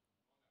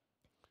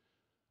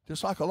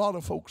 Just like a lot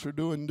of folks are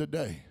doing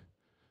today.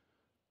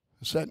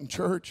 Sat in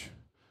church,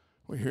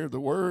 we hear the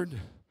word,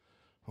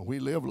 and we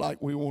live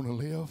like we want to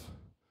live.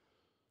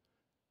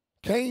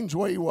 Cain's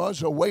way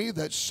was a way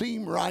that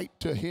seemed right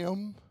to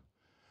him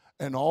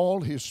and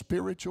all his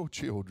spiritual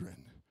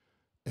children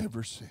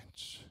ever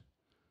since.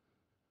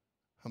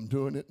 I'm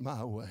doing it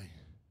my way.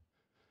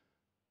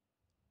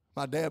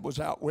 My dad was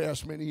out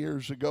west many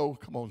years ago.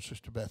 Come on,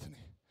 Sister Bethany.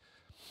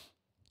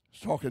 I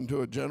was talking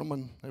to a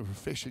gentleman. They were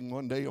fishing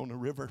one day on the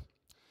river.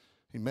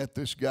 He met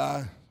this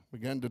guy,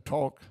 began to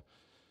talk.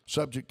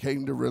 Subject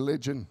came to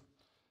religion.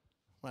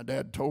 My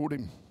dad told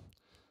him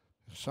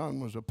his son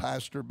was a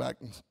pastor back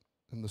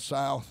in the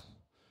South.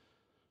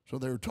 So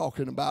they were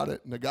talking about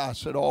it, and the guy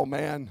said, oh,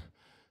 man,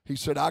 he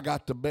said, I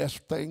got the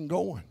best thing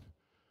going.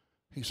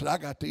 He said, I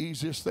got the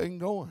easiest thing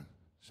going.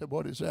 I said,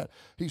 what is that?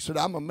 He said,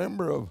 I'm a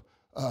member of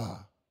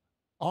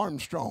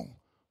Armstrong,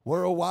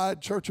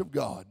 Worldwide Church of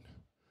God.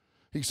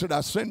 He said,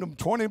 I send them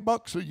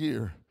 $20 a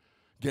year,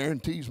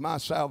 guarantees my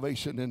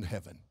salvation in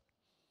heaven.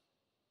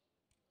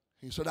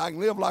 He said, I can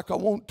live like I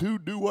want to,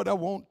 do what I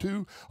want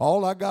to.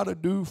 All I got to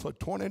do for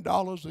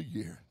 $20 a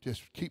year,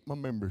 just keep my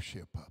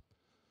membership up.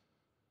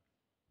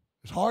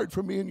 It's hard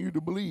for me and you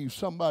to believe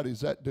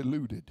somebody's that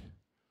deluded.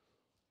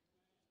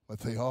 But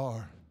they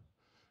are.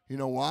 You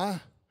know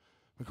why?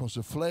 Because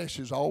the flesh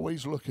is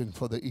always looking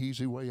for the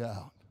easy way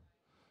out.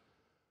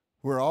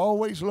 We're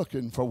always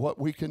looking for what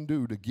we can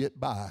do to get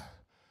by,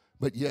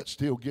 but yet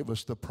still give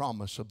us the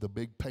promise of the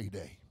big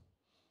payday.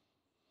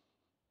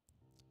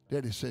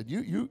 Daddy said,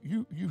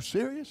 you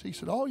serious? He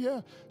said, oh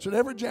yeah. He said,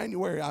 every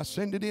January I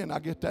send it in. I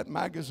get that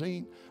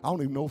magazine. I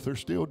don't even know if they're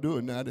still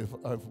doing that, if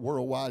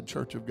Worldwide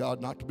Church of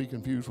God, not to be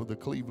confused with the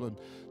Cleveland.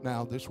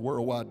 Now this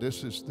Worldwide,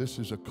 this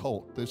is a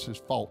cult. This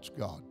is false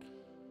God.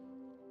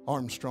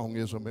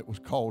 Armstrongism, it was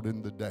called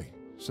in the day.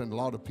 Send a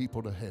lot of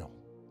people to hell.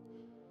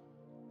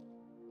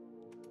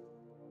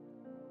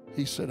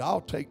 He said,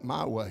 I'll take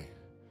my way.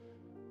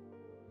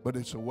 But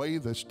it's a way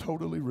that's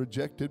totally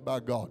rejected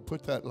by God.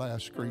 Put that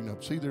last screen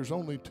up. See, there's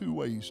only two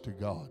ways to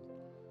God.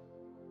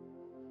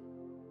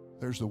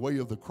 There's the way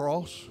of the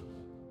cross,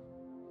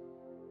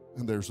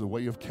 and there's the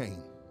way of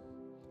Cain.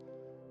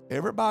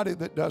 Everybody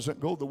that doesn't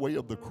go the way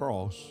of the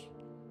cross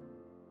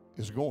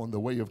is going the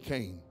way of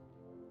Cain,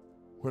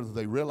 whether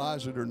they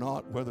realize it or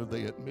not, whether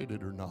they admit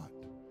it or not.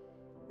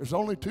 There's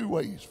only two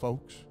ways,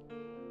 folks.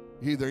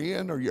 You're either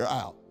in or you're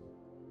out.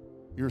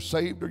 You're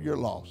saved or you're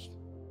lost.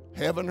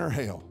 Heaven or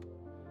hell.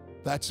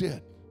 That's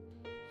it.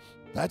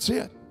 That's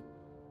it.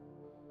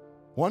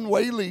 One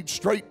way leads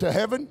straight to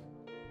heaven,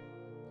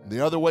 and the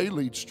other way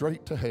leads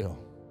straight to hell.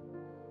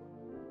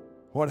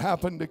 What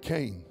happened to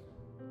Cain?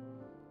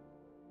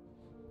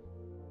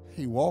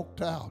 He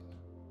walked out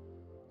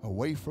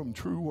away from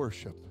true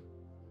worship,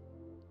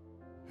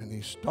 and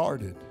he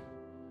started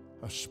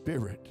a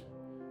spirit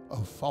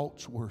of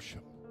false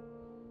worship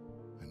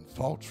and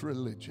false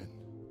religion,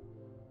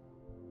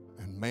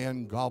 and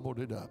man gobbled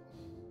it up.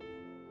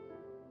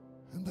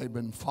 And they've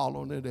been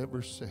following it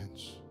ever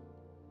since.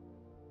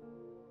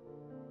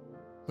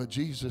 But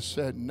Jesus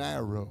said,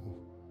 narrow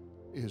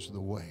is the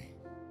way.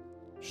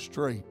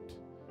 Straight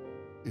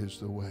is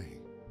the way.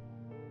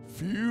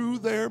 Few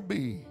there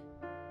be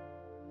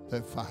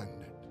that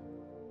find it.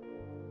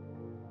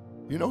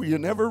 You know, you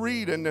never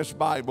read in this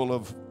Bible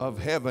of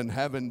heaven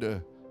having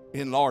to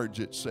enlarge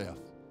itself.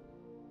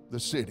 The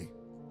city,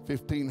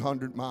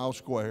 1,500 miles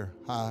square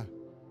high.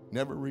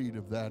 Never read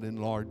of that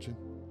enlarging.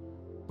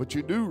 But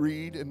you do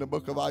read in the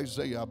book of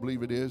Isaiah, I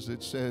believe it is,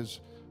 it says,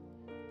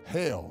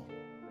 hell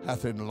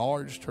hath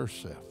enlarged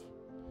herself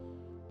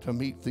to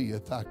meet thee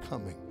at thy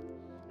coming.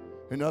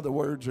 In other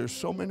words, there's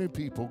so many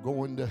people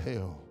going to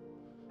hell.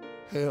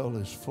 Hell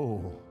is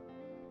full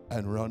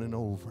and running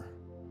over.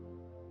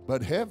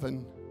 But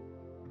heaven,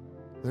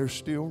 there's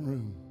still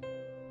room.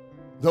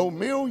 Though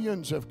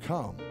millions have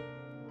come,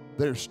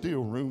 there's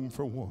still room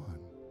for one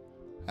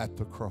at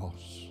the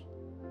cross.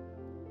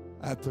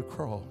 At the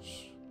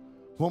cross.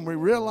 When we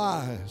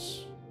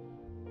realize,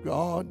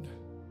 God,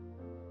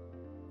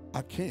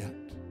 I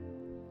can't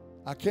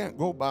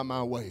go by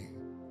my way.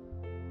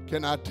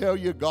 Can I tell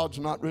you, God's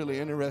not really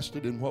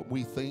interested in what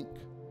we think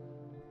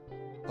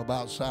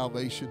about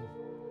salvation.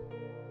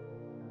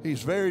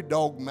 He's very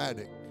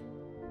dogmatic.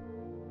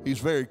 He's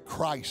very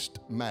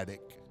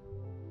Christmatic.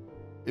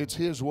 It's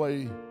His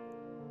way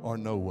or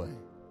no way.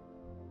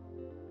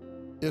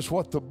 It's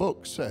what the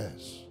book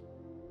says.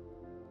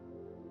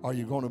 Are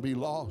you going to be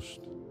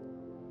lost?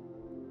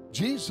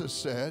 Jesus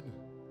said,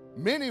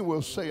 many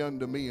will say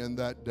unto me in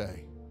that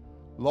day,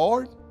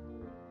 Lord,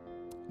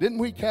 didn't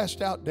we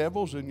cast out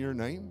devils in your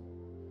name?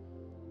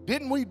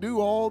 Didn't we do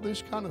all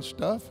this kind of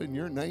stuff in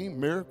your name,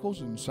 miracles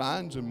and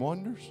signs and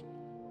wonders?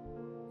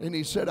 And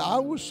He said, I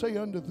will say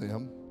unto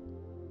them,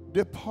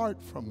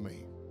 depart from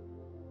me.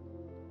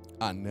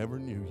 I never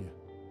knew you.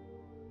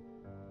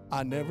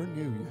 I never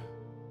knew you.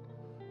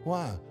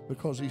 Why?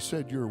 Because He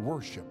said your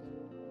worship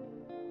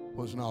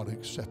was not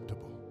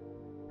acceptable.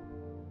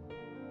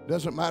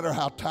 Doesn't matter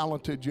how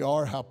talented you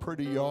are, how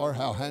pretty you are,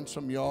 how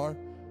handsome you are,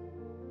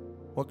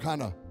 what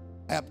kind of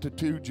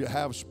aptitude you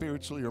have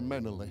spiritually or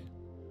mentally.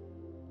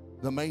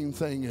 The main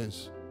thing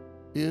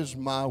is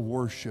my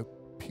worship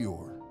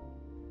pure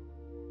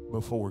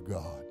before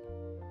God?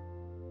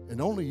 And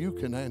only you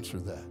can answer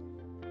that.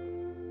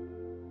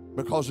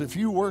 Because if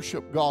you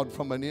worship God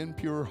from an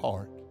impure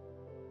heart,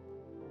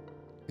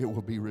 it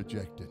will be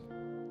rejected.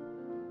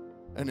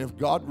 And if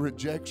God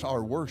rejects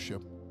our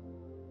worship,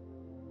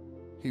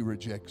 He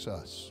rejects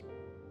us.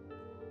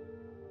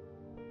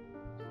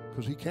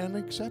 Because He can't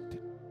accept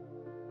it.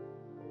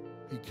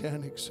 He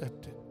can't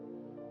accept it.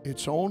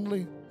 It's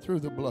only through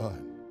the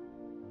blood.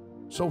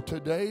 So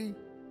today,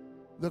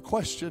 the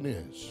question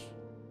is,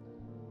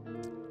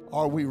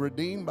 are we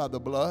redeemed by the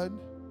blood,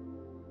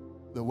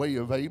 the way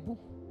of Abel?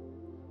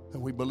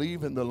 And we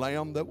believe in the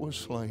Lamb that was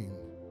slain.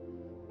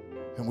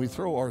 and we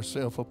throw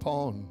ourselves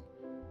upon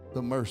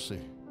the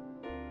mercy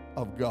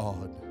of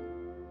God,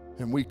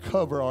 and we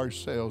cover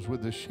ourselves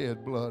with the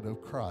shed blood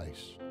of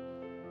Christ?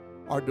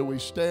 Or do we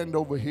stand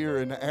over here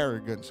in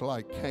arrogance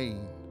like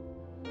Cain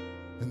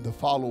and the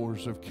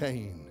followers of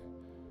Cain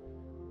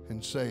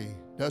and say,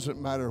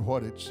 doesn't matter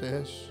what it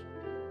says,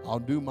 I'll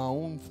do my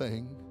own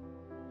thing,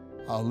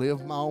 I'll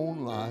live my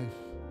own life,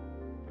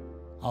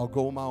 I'll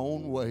go my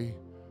own way,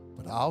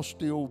 but I'll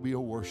still be a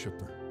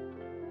worshiper.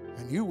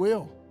 And you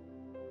will,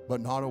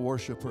 but not a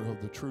worshiper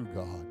of the true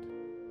God.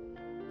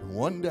 And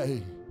one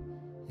day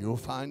you'll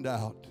find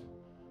out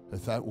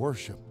that that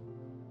worship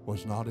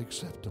was not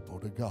acceptable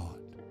to God.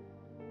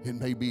 It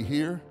may be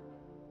here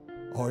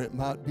or it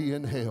might be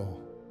in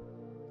hell,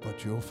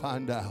 but you'll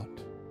find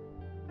out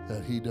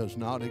that He does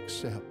not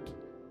accept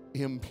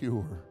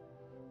impure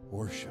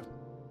worship.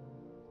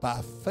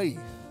 By faith,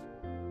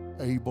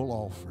 Abel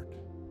offered.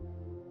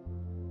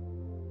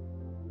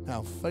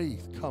 Now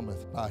faith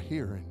cometh by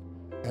hearing,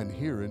 and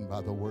hearing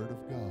by the word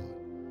of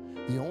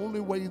God. The only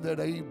way that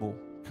Abel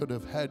could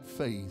have had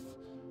faith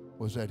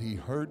was that he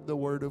heard the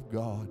word of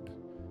God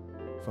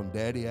from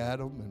Daddy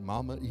Adam and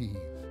Mama Eve.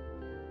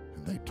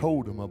 And they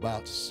told him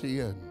about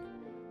sin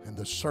and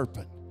the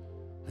serpent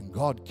and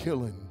God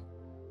killing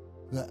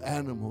the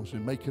animals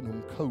and making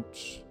them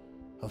coats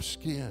of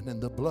skin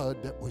and the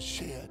blood that was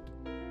shed.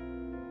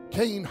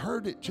 Cain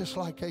heard it just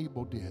like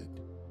Abel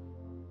did.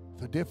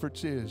 The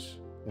difference is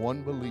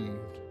one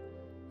believed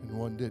and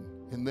one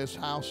didn't. In this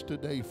house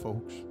today,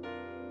 folks,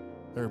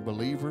 there are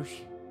believers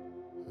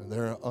and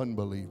there are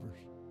unbelievers,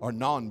 or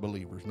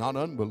non-believers. Not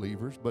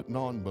unbelievers, but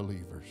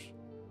non-believers.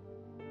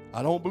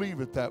 I don't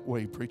believe it that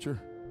way, preacher.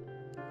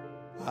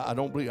 I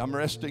don't believe. I'm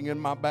resting in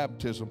my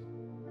baptism.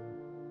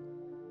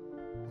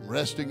 I'm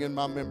resting in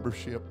my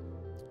membership.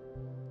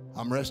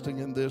 I'm resting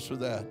in this or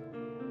that.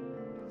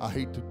 I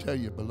hate to tell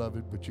you,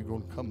 beloved, but you're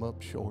going to come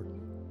up short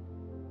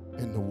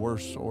in the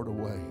worst sort of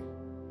way,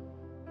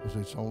 because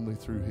it's only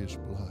through His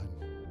blood.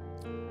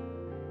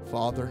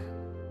 Father,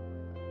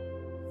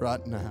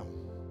 right now,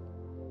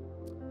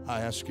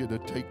 I ask You to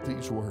take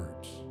these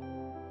words,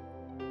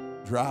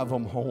 drive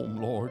them home,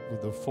 Lord,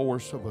 with the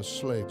force of a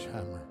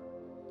sledgehammer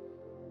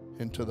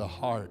into the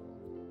heart,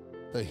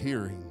 the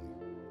hearing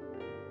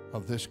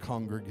of this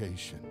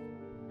congregation.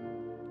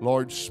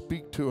 Lord,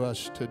 speak to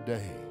us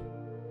today.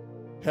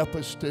 Help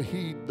us to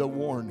heed the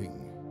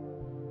warning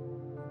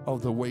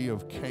of the way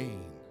of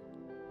Cain,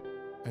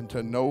 and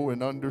to know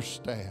and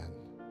understand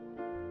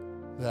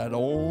that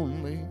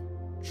only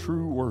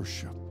true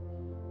worship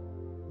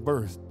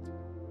birthed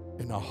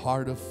in a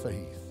heart of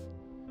faith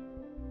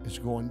is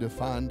going to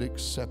find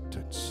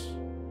acceptance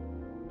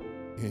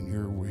in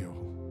Your will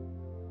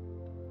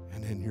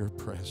and in Your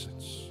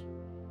presence.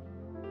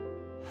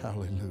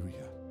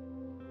 Hallelujah.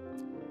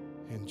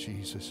 In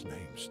Jesus'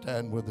 name.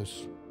 Stand with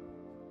us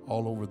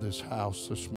all over this house this morning.